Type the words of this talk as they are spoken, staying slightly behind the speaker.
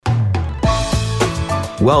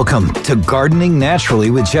Welcome to Gardening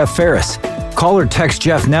Naturally with Jeff Ferris. Call or text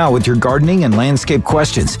Jeff now with your gardening and landscape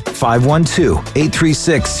questions.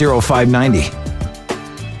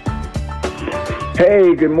 512-836-0590.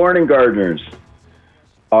 Hey, good morning, gardeners.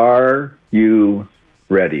 Are you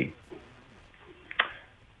ready?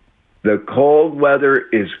 The cold weather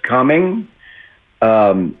is coming,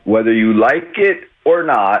 whether you like it or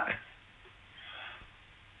not.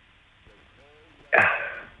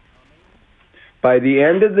 By the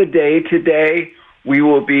end of the day today, we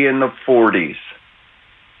will be in the 40s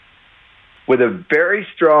with a very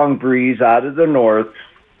strong breeze out of the north.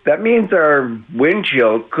 That means our wind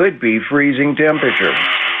chill could be freezing temperature.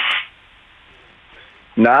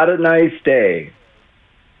 Not a nice day.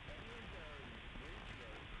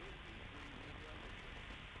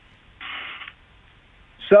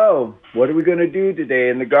 So, what are we going to do today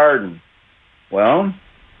in the garden? Well,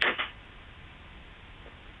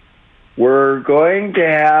 we're going to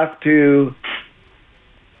have to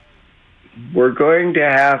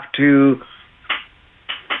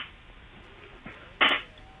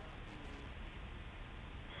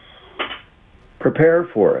prepare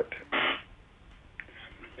for it.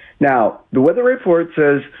 Now, the weather report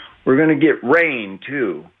says we're going to get rain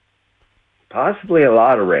too, possibly a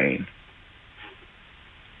lot of rain.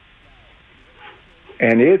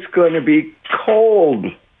 And it's going to be cold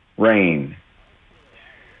rain.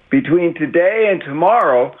 Between today and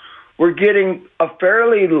tomorrow, we're getting a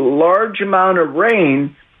fairly large amount of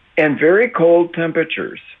rain and very cold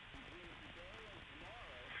temperatures.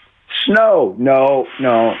 Snow, no.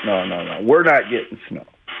 We're not getting snow.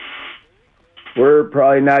 We're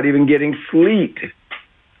probably not even getting sleet.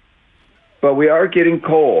 But we are getting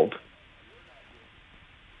cold.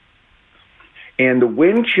 And the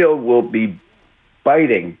wind chill will be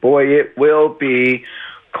biting. Boy, it will be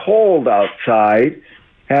cold outside.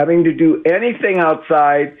 Having to do anything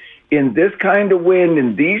outside in this kind of wind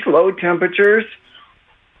and these low temperatures,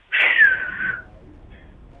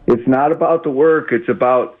 it's not about the work, it's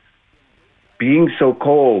about being so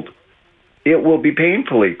cold. It will be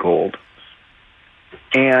painfully cold.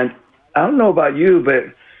 And I don't know about you,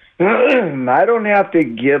 but I don't have to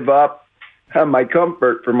give up my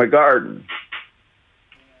comfort for my garden.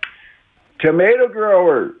 Tomato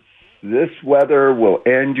growers, this weather will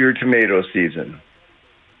end your tomato season.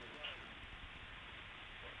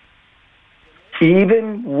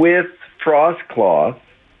 Even with frost cloth,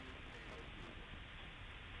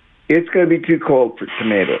 it's going to be too cold for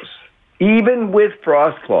tomatoes. Even with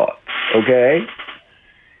frost cloth, okay?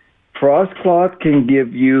 Frost cloth can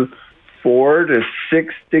give you 4 to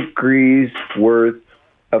 6 degrees worth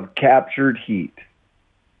of captured heat.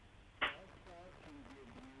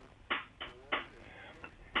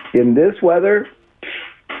 In this weather,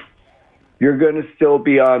 you're going to still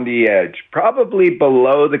be on the edge, probably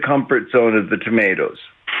below the comfort zone of the tomatoes.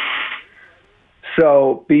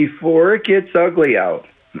 So before it gets ugly out,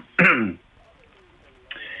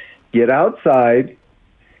 get outside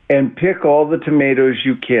and pick all the tomatoes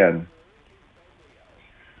you can.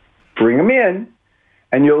 Bring them in,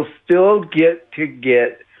 and you'll still get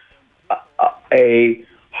a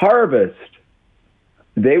harvest.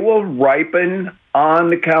 They will ripen on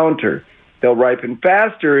the counter. They'll ripen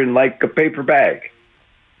faster in like a paper bag.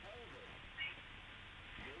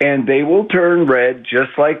 And they will turn red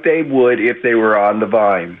just like they would if they were on the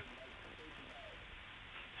vine.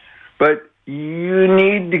 But you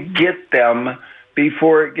need to get them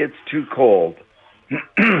before it gets too cold.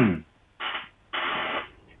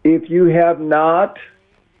 If you have not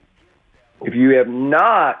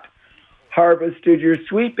harvested your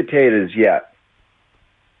sweet potatoes yet,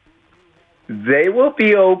 they will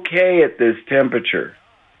be okay at this temperature,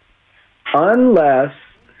 unless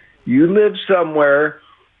you live somewhere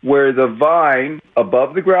where the vine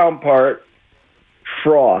above the ground part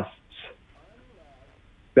frosts.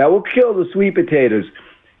 That will kill the sweet potatoes.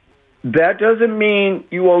 That doesn't mean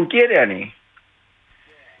you won't get any.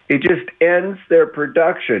 It just ends their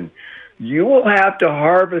production. You will have to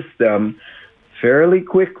harvest them fairly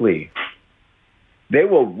quickly. They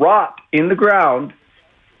will rot in the ground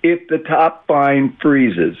if the top vine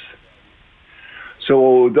freezes.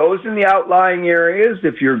 So those in the outlying areas,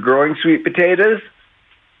 if you're growing sweet potatoes,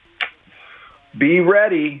 be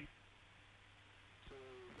ready.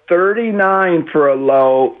 39 for a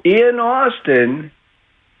low in Austin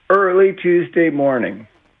early Tuesday morning.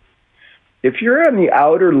 If you're on the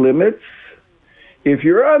outer limits, if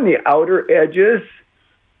you're on the outer edges,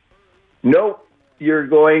 nope, you're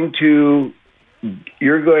going to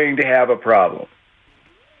have a problem.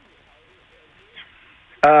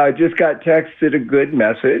 Just got texted a good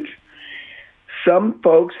message. some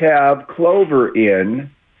folks have clover in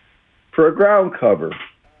for a ground cover.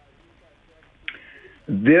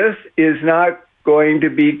 This is not going to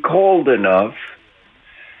be cold enough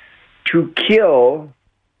to kill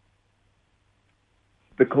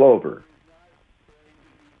the clover.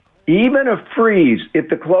 Even a freeze, if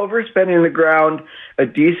the clover's been in the ground a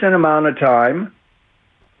decent amount of time,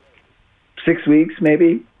 6 weeks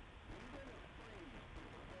maybe,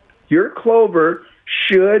 your clover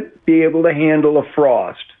should be able to handle a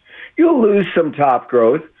frost. You'll lose some top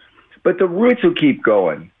growth, but the roots will keep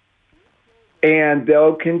going. And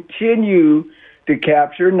they'll continue to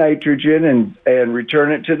capture nitrogen and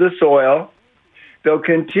return it to the soil. They'll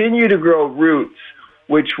continue to grow roots,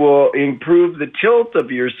 which will improve the tilt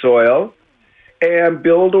of your soil and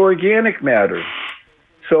build organic matter.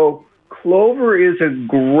 So clover is a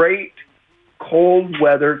great cold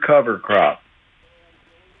weather cover crop.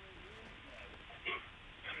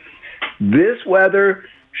 This weather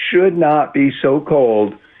should not be so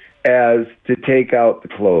cold as to take out the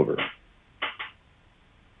clover.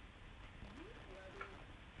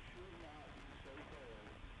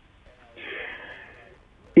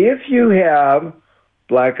 If you have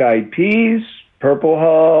black-eyed peas, purple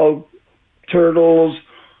hull, turtles,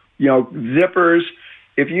 zippers,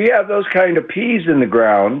 if you have those kind of peas in the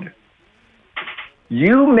ground,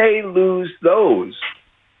 you may lose those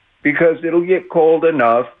because it'll get cold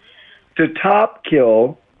enough to top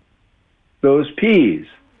kill those peas.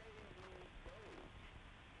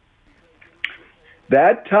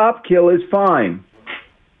 That top kill is fine.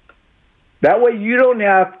 That way you don't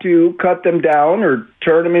have to cut them down or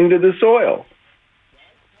turn them into the soil.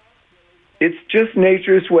 It's just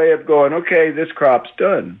nature's way of going, okay, this crop's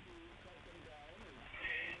done.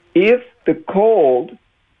 If the cold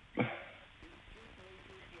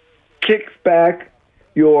kicks back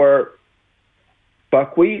your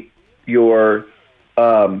buckwheat, your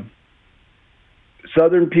southern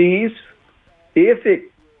peas, if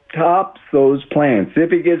it tops those plants,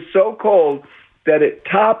 if it gets so cold that it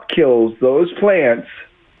top kills those plants,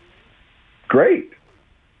 great.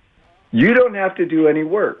 You don't have to do any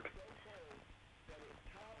work.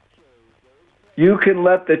 You can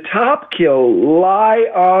let the top kill lie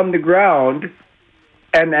on the ground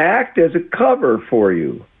and act as a cover for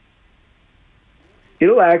you.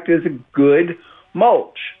 It'll act as a good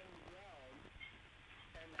mulch.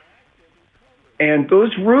 And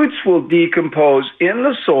those roots will decompose in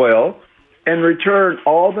the soil and return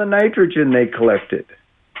all the nitrogen they collected.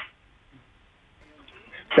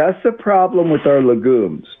 That's the problem with our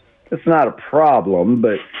legumes. It's not a problem,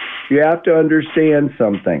 but you have to understand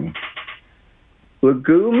something.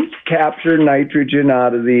 Legumes capture nitrogen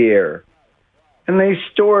out of the air, and they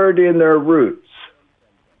store it in their roots.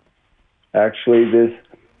 Actually, this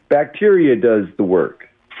bacteria does the work.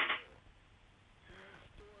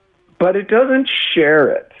 But it doesn't share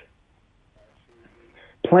it.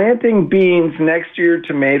 Planting beans next to your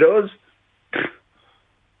tomatoes,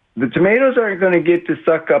 the tomatoes aren't going to get to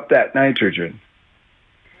suck up that nitrogen.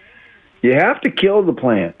 You have to kill the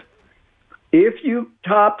plant. If you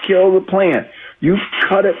top kill the plant, you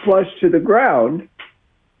cut it flush to the ground,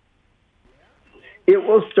 it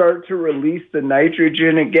will start to release the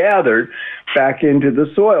nitrogen it gathered back into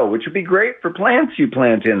the soil, which would be great for plants you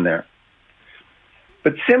plant in there.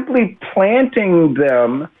 But simply planting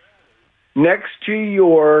them next to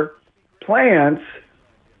your plants,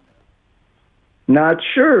 not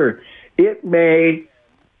sure. It may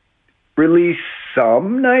release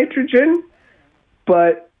some nitrogen,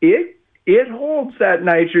 but it holds that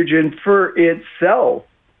nitrogen for itself.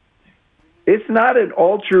 It's not an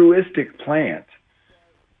altruistic plant.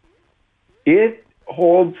 It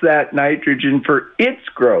holds that nitrogen for its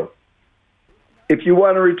growth. If you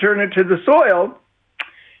want to return it to the soil,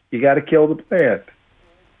 you got to kill the plant.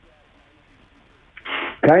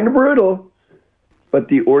 Kind of brutal, but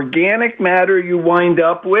the organic matter you wind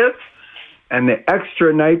up with and the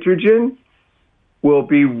extra nitrogen will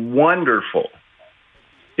be wonderful.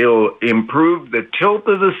 It'll improve the tilt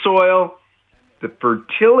of the soil, the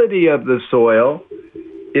fertility of the soil.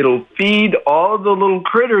 It'll feed all of the little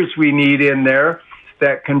critters we need in there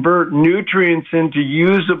that convert nutrients into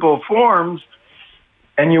usable forms,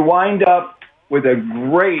 and you wind up with a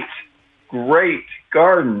great, great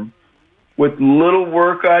garden with little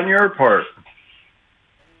work on your part.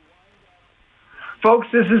 Folks,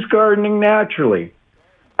 this is Gardening Naturally.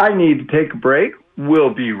 I need to take a break.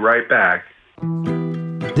 We'll be right back.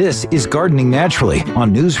 This is Gardening Naturally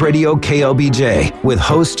on News Radio KLBJ with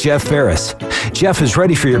host Jeff Ferris. Jeff is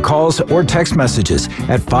ready for your calls or text messages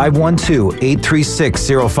at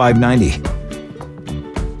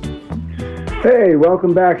 512-836-0590. Hey,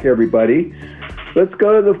 welcome back, everybody. Let's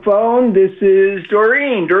go to the phone. This is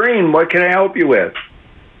Doreen. Doreen, what can I help you with?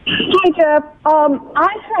 Hi, Jeff. I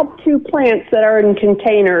have two plants that are in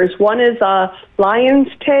containers. One is a lion's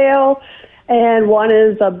tail, and one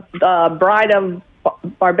is a bride of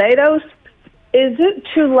Barbados. Is it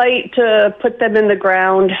too late to put them in the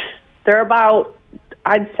ground? They're about,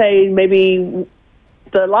 I'd say maybe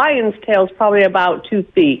the lion's tail is probably about 2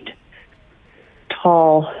 feet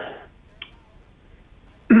tall.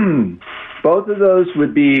 Both of those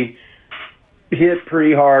would be hit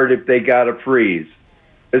pretty hard if they got a freeze,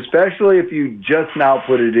 especially if you just now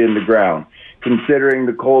put it in the ground, considering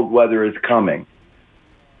the cold weather is coming.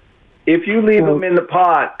 If you leave them in the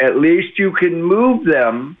pot, at least you can move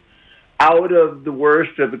them out of the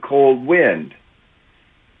worst of the cold wind.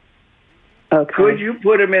 Okay. Could you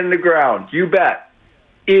put them in the ground? You bet.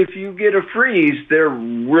 If you get a freeze, they're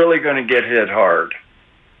really going to get hit hard.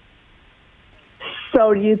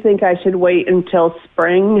 So do you think I should wait until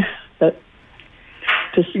spring?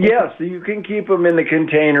 Yes, you can keep them in the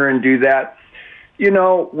container and do that. You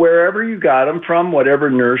know, wherever you got them from, whatever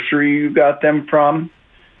nursery you got them from,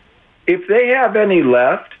 if they have any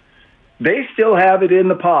left, they still have it in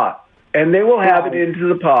the pot, and they will have it into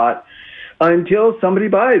the pot until somebody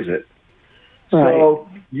buys it. Right. So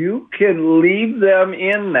you can leave them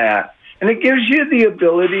in that, and it gives you the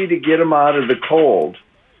ability to get them out of the cold.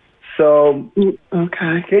 So,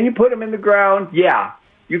 okay. Can you put them in the ground? Yeah,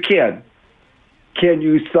 you can. Can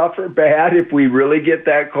you suffer bad if we really get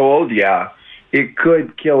that cold? Yeah, it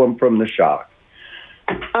could kill them from the shock.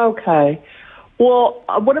 Okay. Well,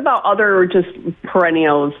 what about other just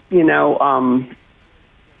perennials, you know,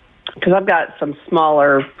 because I've got some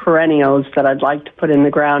smaller perennials that I'd like to put in the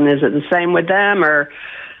ground. Is it the same with them, or?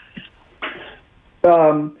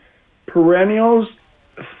 Perennials,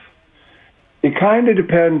 it kind of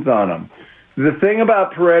depends on them. The thing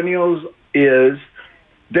about perennials is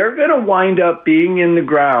they're going to wind up being in the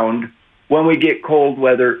ground when we get cold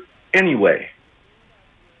weather anyway.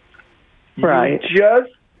 Right. You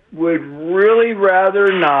just would really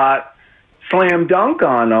rather not slam dunk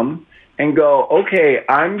on them and go, okay,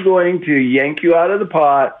 I'm going to yank you out of the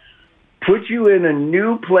pot, put you in a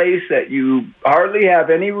new place that you hardly have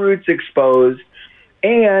any roots exposed,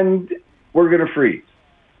 and we're going to freeze.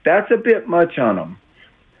 That's a bit much on them.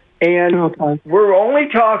 And we're only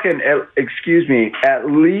talking, at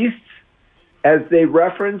least as they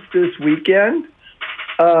referenced this weekend,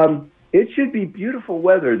 it should be beautiful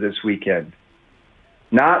weather this weekend.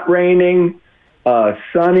 Not raining,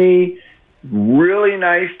 sunny, really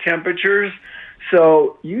nice temperatures.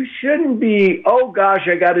 So you shouldn't be, oh gosh,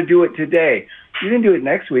 I got to do it today. You can do it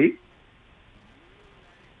next week.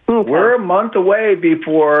 Okay. We're a month away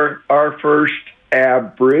before our first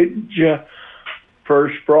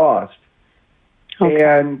first frost. Okay.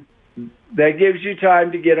 And that gives you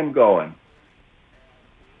time to get them going.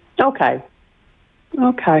 Okay.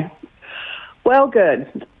 Well,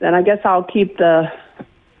 good. Then I guess I'll keep the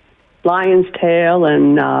lion's tail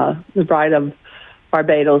and the bride of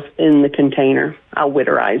Barbados in the container. I'll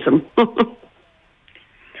winterize them.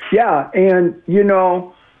 Yeah, and, you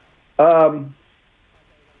know,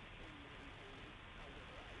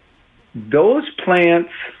 those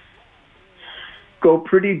plants go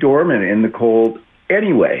pretty dormant in the cold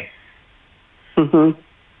anyway. Mm-hmm.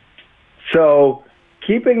 So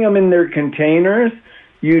keeping them in their containers,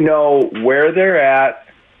 you know where they're at,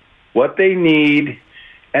 what they need,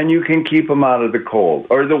 and you can keep them out of the cold,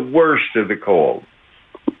 or the worst of the cold.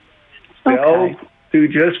 Okay. They'll do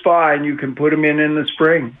just fine. You can put them in the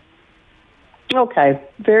spring. Okay.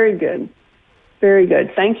 Very good. Very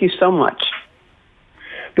good. Thank you so much.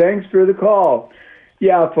 Thanks for the call.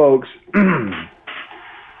 Yeah, folks.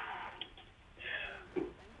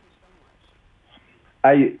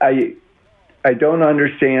 I don't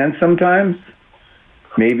understand sometimes.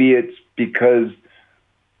 Maybe it's because,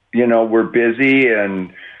 you know, we're busy,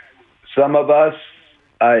 and some of us,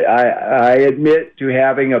 I admit to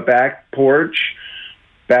having a back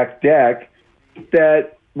deck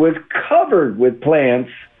that was covered with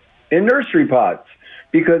plants in nursery pots,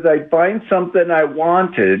 because I'd find something I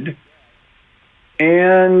wanted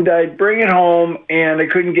and I'd bring it home and I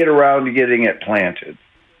couldn't get around to getting it planted.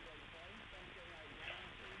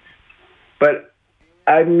 But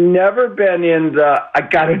I've never been in I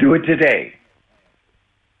got to do it today.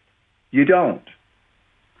 You don't.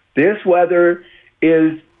 This weather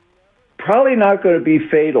is probably not going to be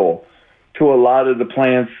fatal to a lot of the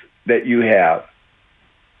plants that you have.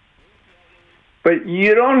 But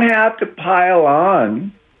you don't have to pile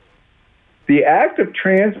on. The act of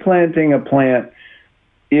transplanting a plant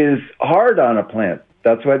is hard on a plant.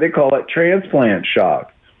 That's why they call it transplant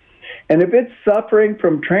shock. And if it's suffering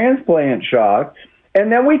from transplant shock,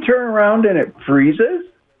 and then we turn around and it freezes,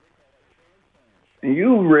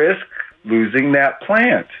 you risk losing that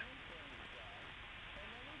plant.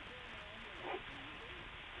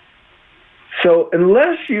 So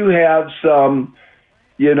unless you have some,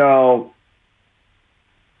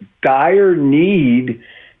 dire need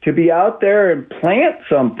to be out there and plant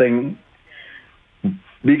something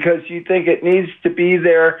because you think it needs to be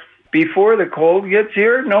there before the cold gets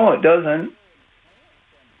here, no, it doesn't.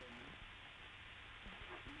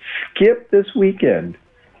 Skip this weekend.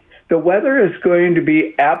 The weather is going to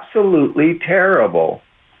be absolutely terrible.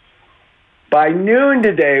 By noon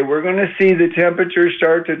today, we're going to see the temperature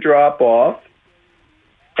start to drop off.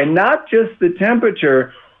 And not just the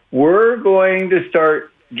temperature, we're going to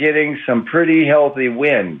start getting some pretty healthy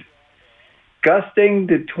wind, gusting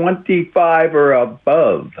to 25 or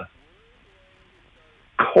above.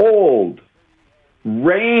 Cold,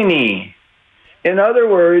 rainy. In other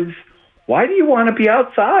words, why do you want to be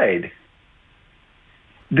outside?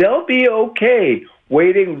 They'll be okay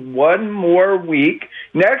waiting one more week.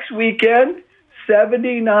 Next weekend,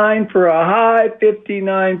 79 for a high,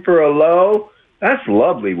 59 for a low. That's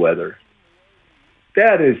lovely weather.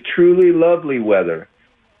 That is truly lovely weather.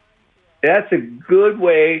 That's a good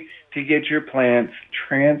way to get your plants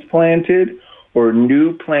transplanted or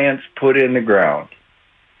new plants put in the ground.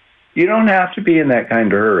 You don't have to be in that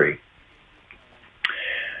kind of hurry.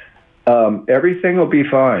 Everything will be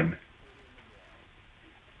fine.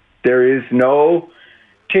 There is no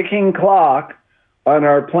ticking clock on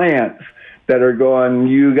our plants that are going,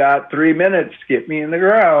 you got 3 minutes to get me in the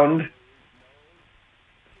ground.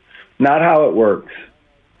 Not how it works.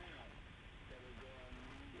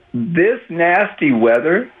 This nasty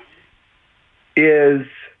weather is,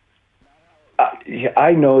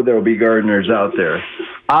 I know there'll be gardeners out there.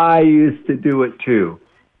 I used to do it too.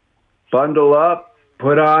 Bundle up,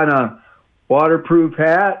 put on a waterproof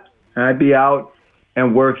hat, and I'd be out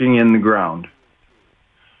and working in the ground.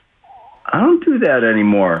 I don't do that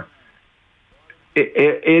anymore.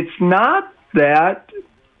 It's not that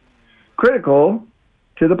critical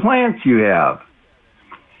to the plants you have.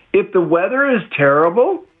 If the weather is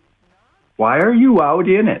terrible, why are you out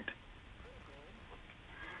in it?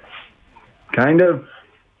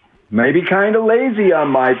 Maybe kind of lazy on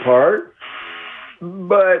my part,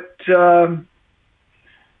 but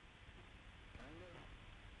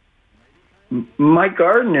my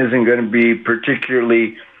garden isn't going to be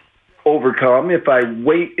particularly overcome if I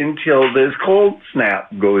wait until this cold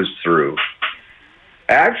snap goes through.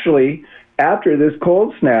 Actually, after this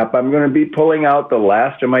cold snap, I'm going to be pulling out the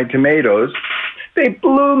last of my tomatoes. They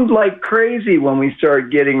bloomed like crazy when we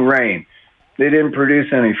started getting rain. They didn't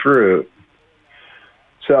produce any fruit.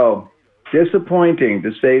 So, disappointing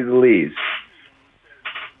to say the least.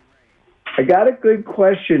 I got a good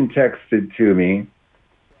question texted to me.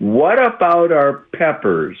 What about our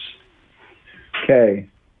peppers? Okay.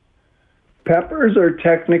 Peppers are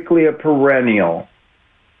technically a perennial.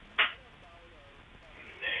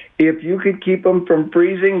 If you could keep them from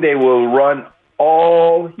freezing, they will run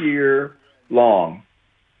all year long.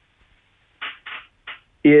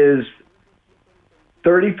 Is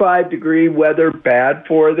 35-degree weather bad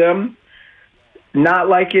for them? Not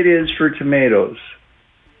like it is for tomatoes.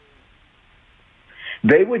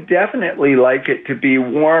 They would definitely like it to be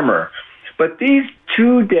warmer. But these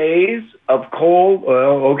 2 days of cold,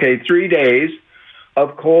 3 days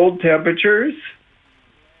of cold temperatures,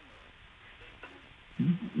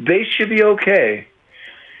 they should be okay.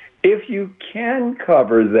 If you can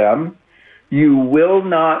cover them, you will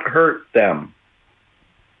not hurt them.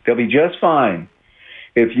 They'll be just fine.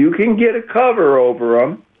 If you can get a cover over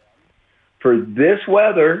them for this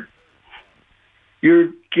weather, you're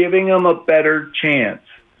giving them a better chance.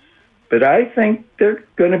 But I think they're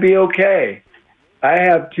going to be okay. I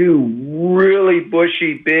have 2 really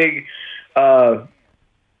bushy, big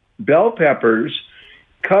bell peppers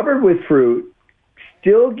covered with fruit,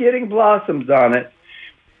 still getting blossoms on it,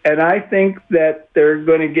 and I think that they're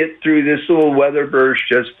going to get through this little weather burst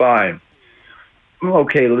just fine.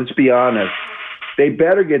 Okay, let's be honest. They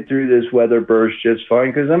better get through this weather burst just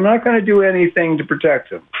fine because I'm not going to do anything to protect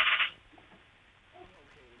them.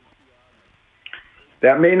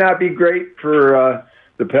 That may not be great for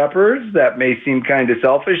the peppers. That may seem kind of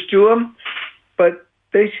selfish to them, but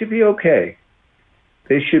they should be okay.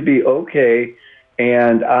 They should be okay,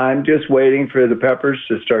 and I'm just waiting for the peppers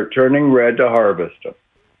to start turning red to harvest them.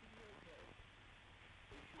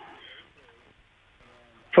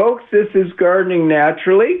 Folks, this is Gardening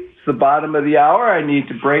Naturally. It's the bottom of the hour. I need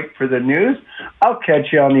to break for the news. I'll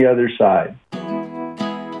catch you on the other side.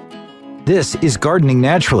 This is Gardening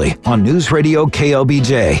Naturally on News Radio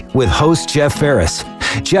KLBJ with host Jeff Ferris.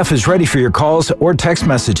 Jeff is ready for your calls or text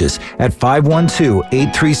messages at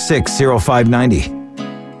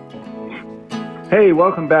 512-836-0590. Hey,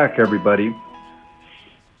 welcome back, everybody.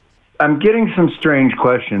 I'm getting some strange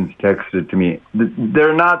questions texted to me.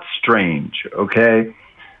 They're not strange, okay?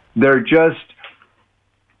 They're just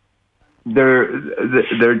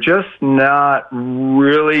not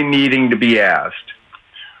really needing to be asked.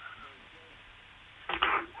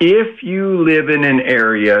 If you live in an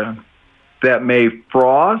area that may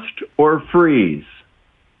frost or freeze,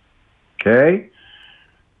 okay,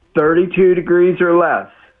 32 degrees or less,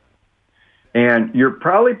 and you're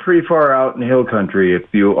probably pretty far out in the hill country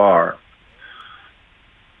if you are,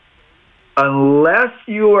 unless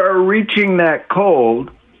you are reaching that cold,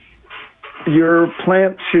 your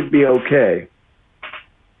plants should be okay.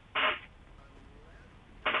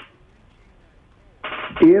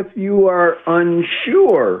 If you are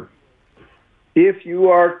unsure, if you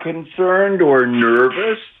are concerned or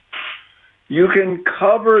nervous, you can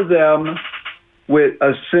cover them with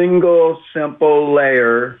a single simple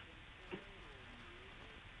layer,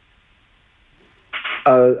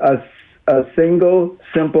 a single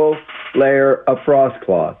simple layer of frost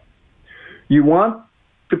cloth. You want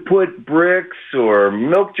to put bricks or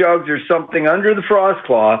milk jugs or something under the frost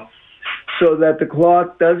cloth so that the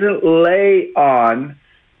cloth doesn't lay on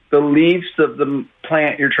the leaves of the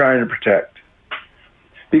plant you're trying to protect.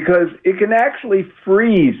 Because it can actually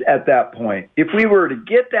freeze at that point. If we were to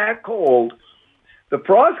get that cold, the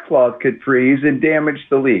frost cloth could freeze and damage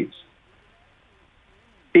the leaves.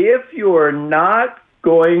 If you're not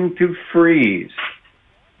going to freeze,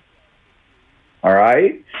 all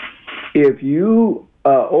right, if you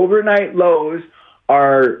overnight lows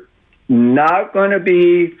are not going to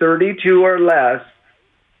be 32 or less,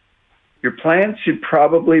 your plants should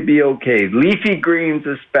probably be okay, leafy greens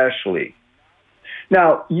especially.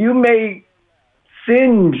 Now, you may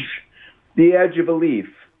singe the edge of a leaf.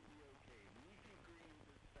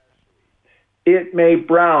 It may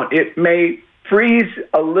brown. It may freeze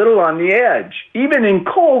a little on the edge, even in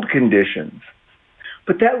cold conditions.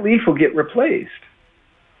 But that leaf will get replaced.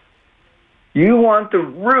 You want the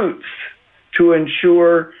roots to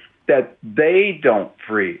ensure that they don't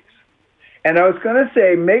freeze. And I was going to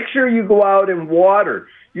say, make sure you go out and water.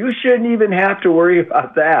 You shouldn't even have to worry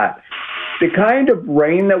about that. The kind of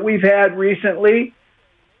rain that we've had recently,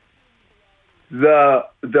 the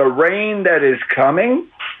rain that is coming,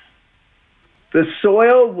 the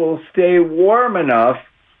soil will stay warm enough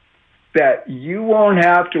that you won't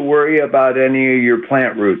have to worry about any of your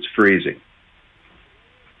plant roots freezing.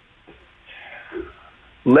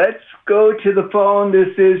 Let's go to the phone.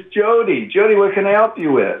 This is Jody. Jody, what can I help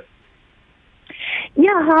you with?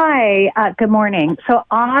 Yeah, hi. Good morning. So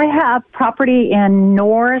I have property in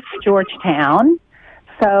North Georgetown,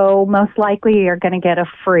 so most likely you're going to get a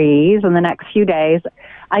freeze in the next few days.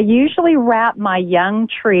 I usually wrap my young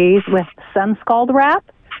trees with sun scald wrap,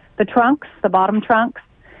 the trunks, the bottom trunks,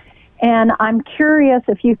 and I'm curious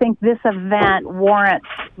if you think this event warrants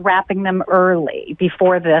wrapping them early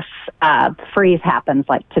before this freeze happens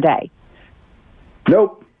like today.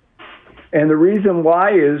 Nope. And the reason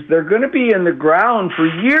why is they're going to be in the ground for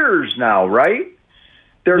years now, right?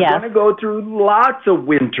 They're going to go through lots of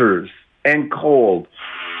winters and cold.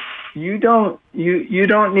 You don't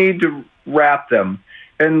need to wrap them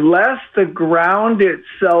unless the ground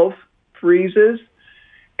itself freezes,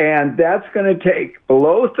 and that's going to take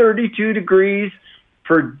below 32 degrees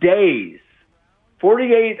for days,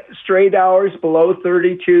 48 straight hours below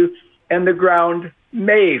 32, and the ground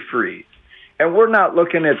may freeze. And we're not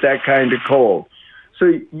looking at that kind of cold. So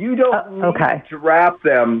you don't need to wrap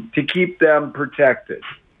them to keep them protected.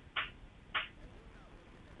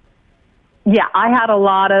 Yeah, I had a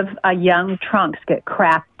lot of young trunks get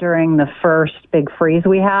cracked during the first big freeze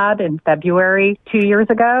we had in February 2 years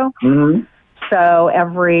ago. Mm-hmm. So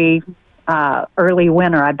every early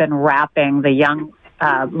winter, I've been wrapping the young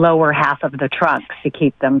lower half of the trunks to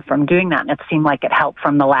keep them from doing that. And it seemed like it helped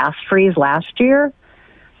from the last freeze last year.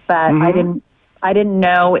 But I didn't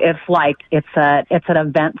know if like it's an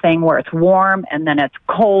event thing where it's warm and then it's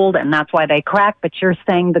cold and that's why they crack. But you're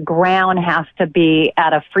saying the ground has to be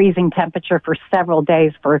at a freezing temperature for several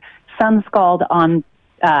days for sun scald on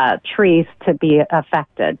trees to be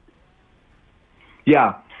affected.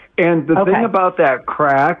 Yeah, and the thing about that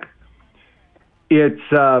crack, it's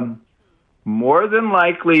more than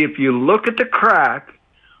likely if you look at the crack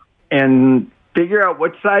and figure out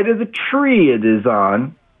what side of the tree it is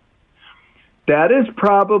on, that is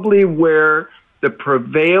probably where the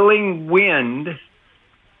prevailing wind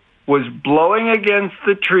was blowing against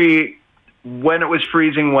the tree when it was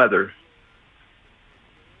freezing weather.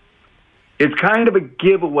 It's kind of a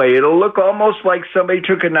giveaway. It'll look almost like somebody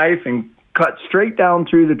took a knife and cut straight down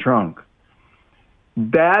through the trunk.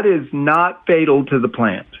 That is not fatal to the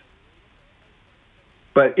plant.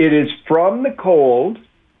 But it is from the cold,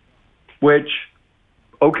 which,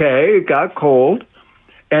 okay, it got cold,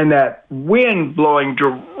 and that wind blowing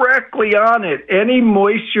directly on it, any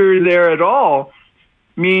moisture there at all,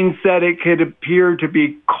 means that it could appear to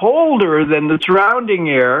be colder than the surrounding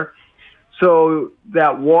air, so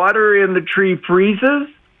that water in the tree freezes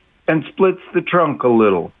and splits the trunk a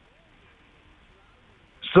little.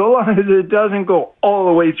 So long as it doesn't go all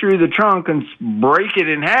the way through the trunk and break it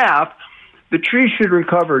in half, the tree should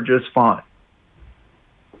recover just fine.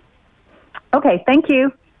 Okay, thank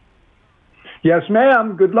you. Yes,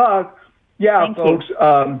 ma'am. Good luck. Yeah, Thank folks.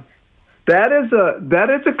 That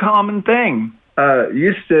is a common thing.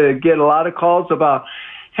 Used to get a lot of calls about,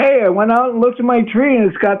 hey, I went out and looked at my tree and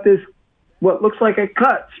it's got this, what looks like a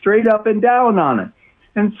cut straight up and down on it.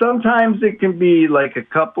 And sometimes it can be like a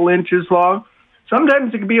couple inches long.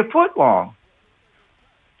 Sometimes it can be a foot long.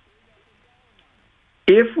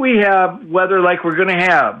 If we have weather like we're going to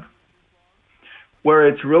have, where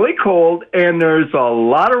it's really cold and there's a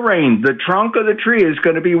lot of rain, the trunk of the tree is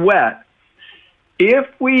going to be wet. If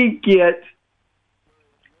we get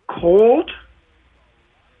cold,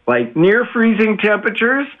 like near freezing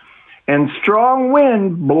temperatures, and strong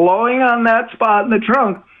wind blowing on that spot in the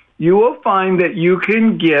trunk, you will find that you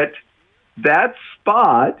can get that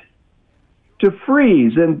spot to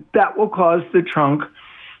freeze, and that will cause the trunk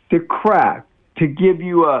to crack, to give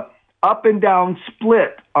you a up and down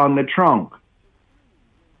split on the trunk.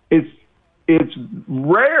 It's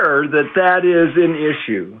rare that is an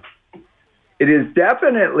issue. It is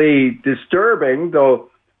definitely disturbing, though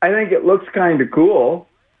I think it looks kind of cool.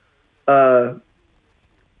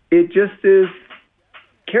 It just is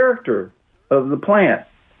character of the plant.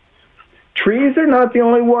 Trees are not the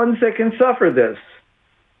only ones that can suffer this.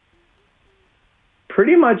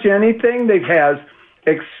 Pretty much anything that has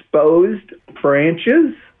exposed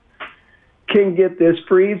branches can get this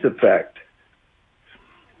freeze effect.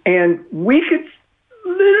 And we could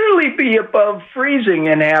literally be above freezing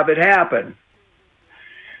and have it happen.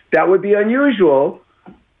 That would be unusual,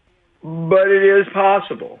 but it is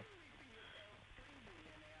possible.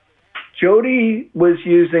 Jody was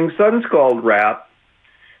using sun scald wrap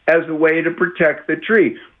as a way to protect the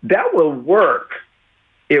tree. That will work.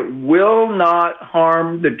 It will not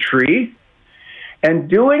harm the tree. And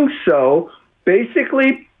doing so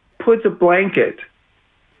basically puts a blanket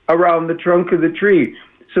around the trunk of the tree.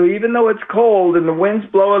 So even though it's cold and the wind's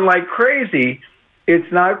blowing like crazy, it's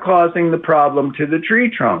not causing the problem to the tree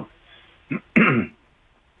trunk.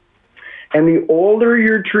 And the older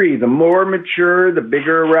your tree, the more mature, the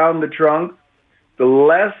bigger around the trunk, the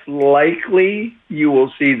less likely you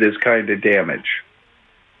will see this kind of damage.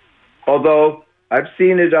 Although I've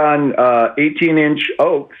seen it on 18-inch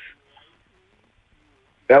oaks.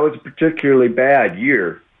 That was a particularly bad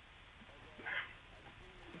year.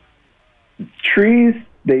 Trees,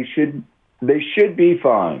 they should be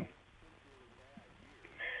fine.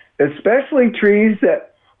 Especially trees that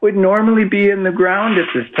would normally be in the ground at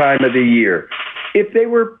this time of the year. If they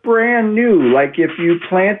were brand new, like if you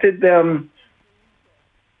planted them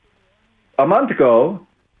a month ago,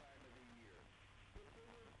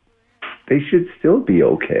 they should still be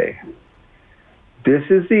okay. This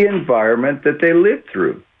is the environment that they lived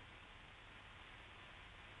through.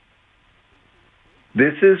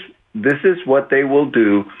 This is what they will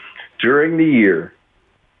do during the year.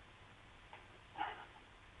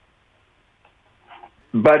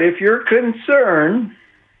 But if you're concerned,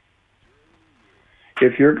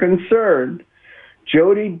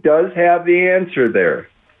 Jody does have the answer there.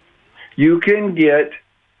 You can get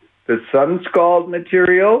the sun scald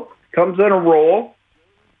material, comes in a roll.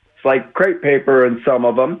 It's like crepe paper in some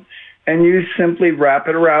of them, and you simply wrap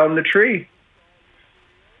it around the tree.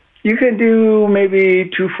 You can do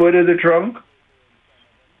maybe 2 foot of the trunk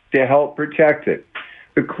to help protect it.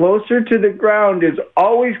 The closer to the ground is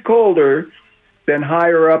always colder than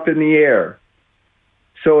higher up in the air.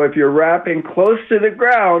 So if you're wrapping close to the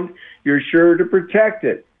ground, you're sure to protect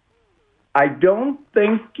it. I don't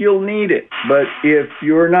think you'll need it, but if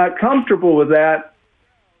you're not comfortable with that,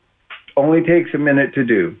 only takes a minute to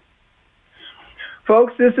do.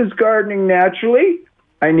 Folks, this is Gardening Naturally.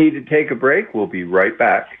 I need to take a break. We'll be right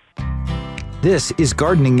back. This is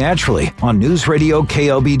Gardening Naturally on News Radio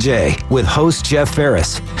KLBJ with host Jeff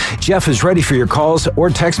Ferris. Jeff is ready for your calls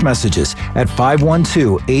or text messages at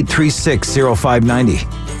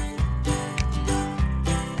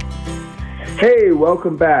 512-836-0590. Hey,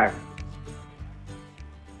 welcome back.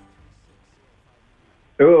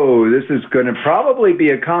 Oh, this is going to probably be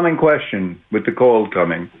a common question with the cold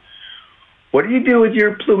coming. What do you do with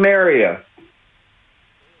your plumeria?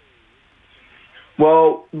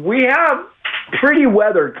 Well, we have pretty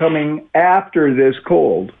weather coming after this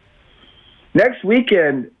cold. Next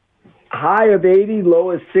weekend, high of 80,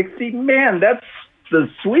 low of 60. Man, that's the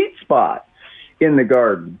sweet spot in the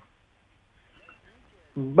garden.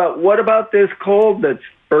 But what about this cold that's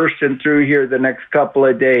bursting through here the next couple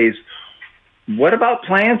of days? What about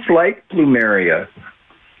plants like plumeria?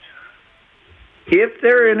 If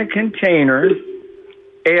they're in a container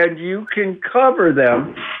and you can cover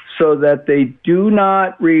them so that they do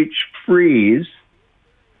not reach freeze,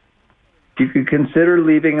 you could consider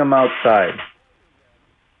leaving them outside.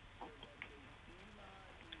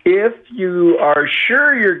 If you are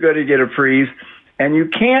sure you're going to get a freeze and you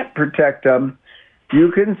can't protect them,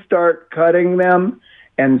 you can start cutting them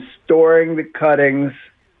and storing the cuttings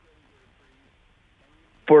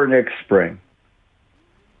for next spring.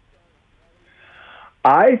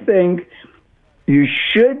 I think you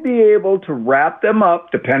should be able to wrap them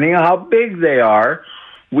up, depending on how big they are.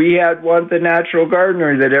 We had one at the Natural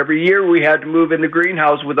Gardener that every year we had to move in the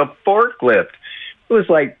greenhouse with a forklift. It was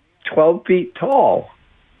like 12 feet tall.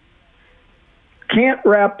 Can't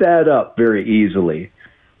wrap that up very easily.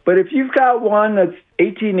 But if you've got one that's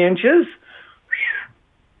 18 inches,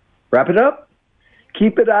 wrap it up.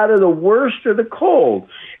 Keep it out of the worst of the cold.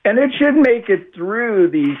 And it should make it through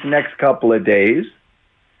these next couple of days.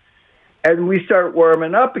 And we start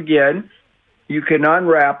warming up again, you can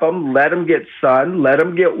unwrap them, let them get sun, let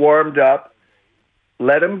them get warmed up,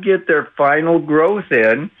 let them get their final growth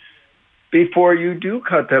in before you do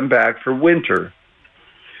cut them back for winter.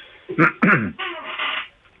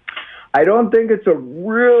 I don't think it's a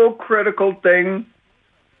real critical thing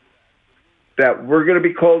that we're going to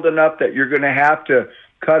be cold enough that you're going to have to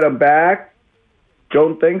cut them back.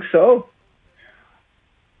 Don't think so.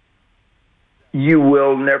 You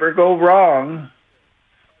will never go wrong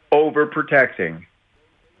overprotecting.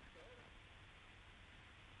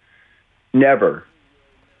 Never.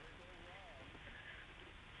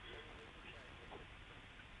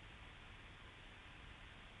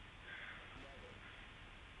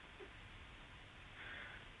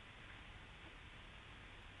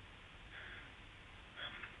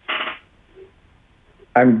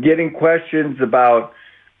 I'm getting questions about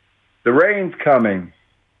the rain's coming.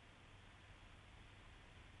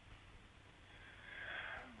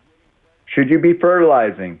 Should you be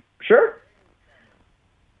fertilizing? Sure.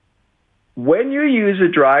 When you use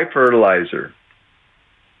a dry fertilizer,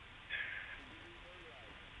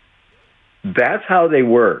 that's how they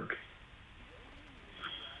work.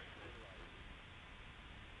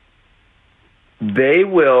 They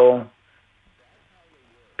will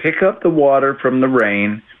pick up the water from the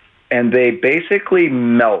rain and they basically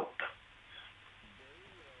melt.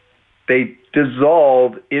 They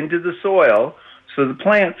dissolve into the soil so the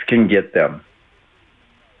plants can get them.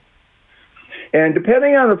 And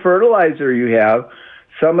depending on the fertilizer you have,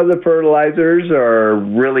 some of the fertilizers are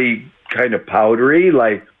really kind of powdery,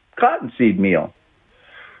 like cottonseed meal.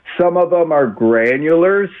 Some of them are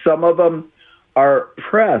granular. Some of them are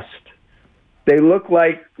pressed. They look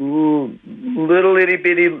like little itty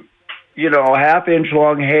bitty, half-inch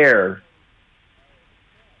long hair.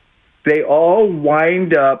 They all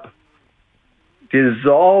wind up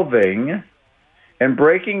dissolving and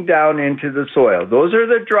breaking down into the soil. Those are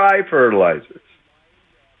the dry fertilizers.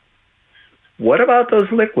 What about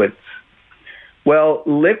those liquids? Well,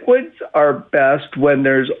 liquids are best when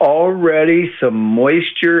there's already some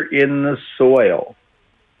moisture in the soil.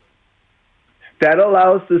 That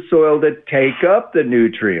allows the soil to take up the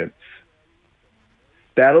nutrients.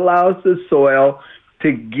 That allows the soil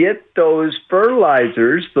to get those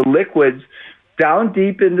fertilizers, the liquids, down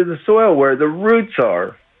deep into the soil where the roots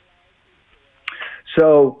are.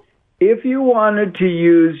 So if you wanted to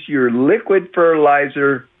use your liquid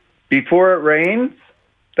fertilizer before it rains,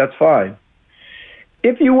 that's fine.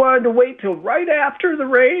 If you wanted to wait till right after the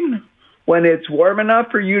rain, when it's warm enough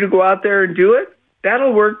for you to go out there and do it,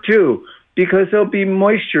 that'll work too, because there'll be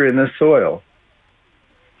moisture in the soil.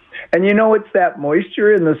 And it's that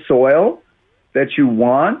moisture in the soil that you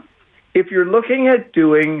want if you're looking at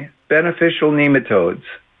doing beneficial nematodes.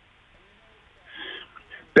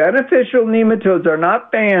 Beneficial nematodes are not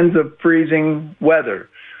fans of freezing weather.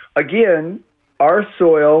 Again, our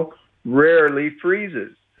soil rarely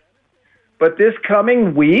freezes. But this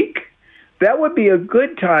coming week, that would be a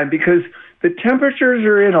good time because the temperatures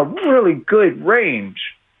are in a really good range.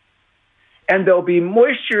 And there'll be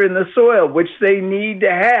moisture in the soil, which they need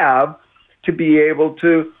to have to be able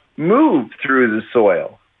to move through the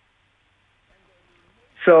soil.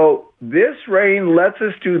 So this rain lets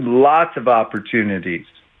us do lots of opportunities.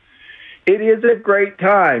 It is a great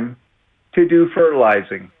time to do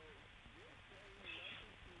fertilizing.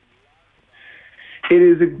 It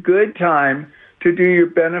is a good time to do your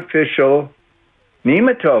beneficial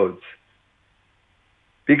nematodes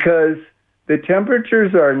because the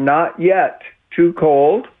temperatures are not yet too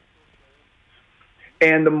cold,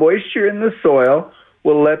 and the moisture in the soil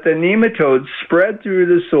will let the nematodes spread through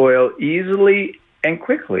the soil easily and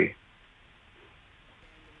quickly.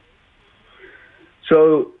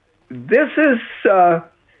 So this is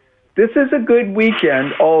a good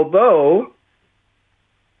weekend, although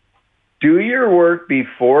do your work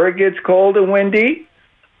before it gets cold and windy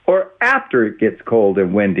or after it gets cold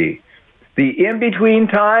and windy. The in-between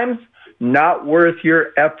times, not worth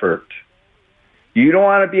your effort. You don't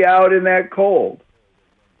want to be out in that cold.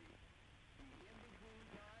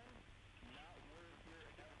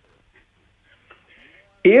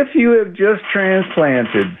 If you have just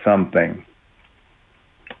transplanted something,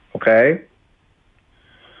 okay,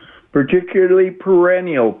 particularly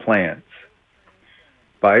perennial plants,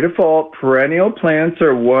 by default, perennial plants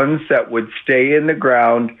are ones that would stay in the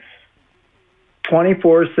ground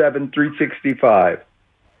 24/7, 365.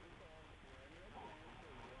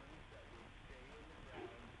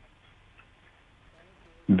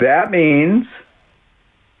 That means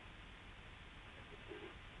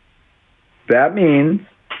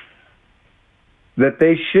that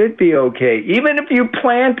they should be okay. Even if you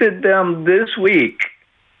planted them this week,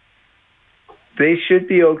 they should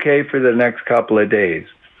be okay for the next couple of days.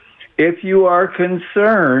 If you are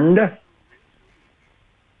concerned,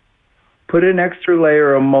 put an extra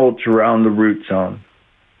layer of mulch around the root zone.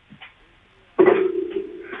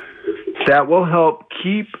 That will help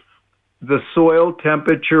keep the soil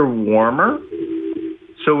temperature warmer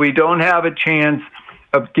so we don't have a chance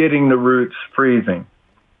of getting the roots freezing.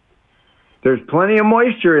 There's plenty of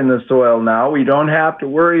moisture in the soil now. We don't have to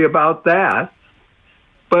worry about that.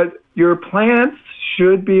 But your plants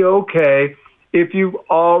should be okay if you've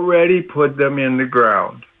already put them in the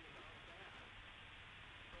ground.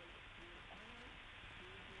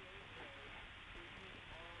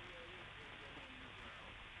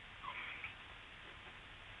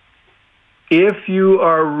 If you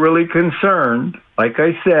are really concerned, like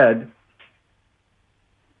I said,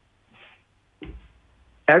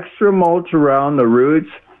 extra mulch around the roots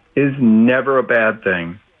is never a bad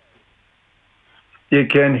thing. It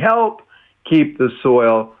can help keep the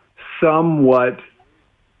soil somewhat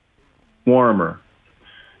warmer.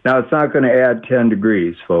 Now, it's not going to add 10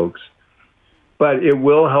 degrees, folks, but it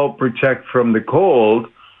will help protect from the cold,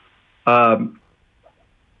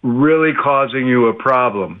 really causing you a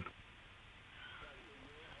problem.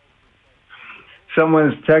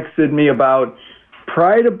 Someone's texted me about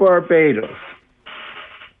Pride of Barbados.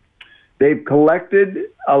 They've collected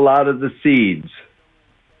a lot of the seeds.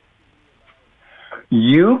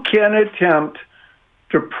 You can attempt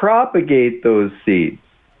to propagate those seeds.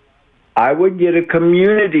 I would get a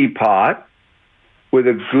community pot with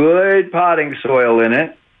a good potting soil in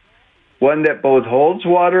it, one that both holds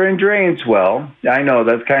water and drains well. I know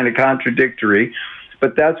that's kind of contradictory,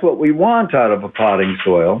 but that's what we want out of a potting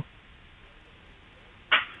soil.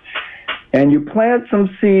 And you plant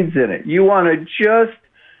some seeds in it. You want to just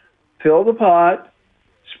fill the pot,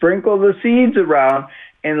 sprinkle the seeds around,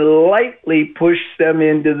 and lightly push them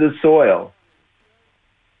into the soil.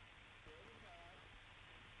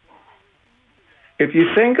 If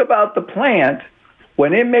you think about the plant,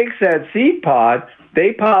 when it makes that seed pod,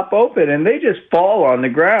 they pop open and they just fall on the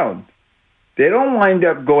ground. They don't wind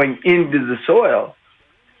up going into the soil.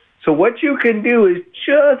 So what you can do is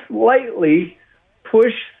just lightly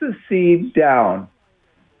push the seed down,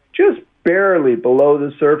 just barely below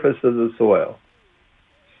the surface of the soil.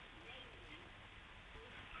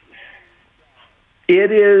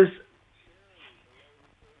 It is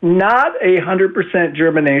not 100%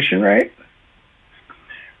 germination rate,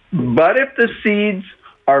 but if the seeds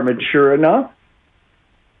are mature enough,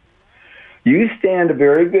 you stand a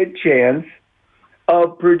very good chance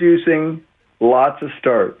of producing lots of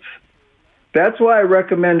starts. That's why I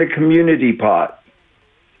recommend a community pot.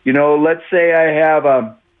 You know, let's say I have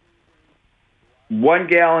a 1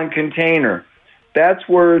 gallon container. That's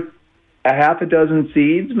worth a half a dozen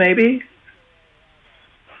seeds, maybe.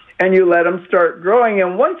 And you let them start growing.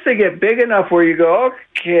 And once they get big enough where you go,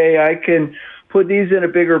 okay, I can put these in a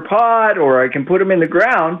bigger pot or I can put them in the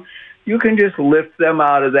ground, you can just lift them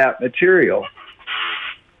out of that material.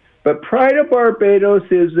 But Pride of Barbados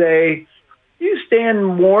is you stand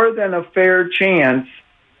more than a fair chance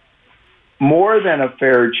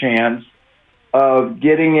of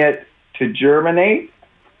getting it to germinate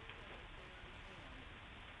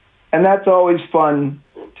And that's always fun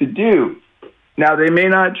to do. Now, they may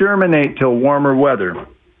not germinate till warmer weather.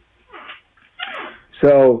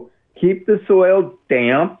 So keep the soil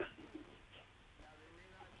damp,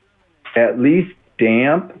 at least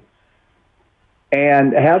damp,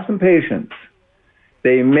 and have some patience.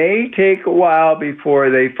 They may take a while before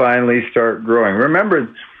they finally start growing.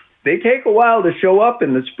 Remember, they take a while to show up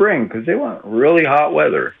in the spring because they want really hot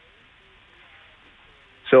weather.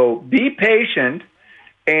 So be patient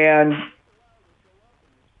and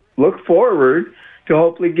look forward to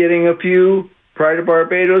hopefully getting a few Pride of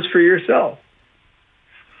Barbados for yourself.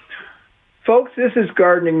 Folks, this is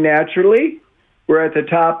Gardening Naturally. We're at the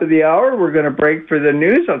top of the hour. We're going to break for the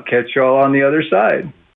news. I'll catch you all on the other side.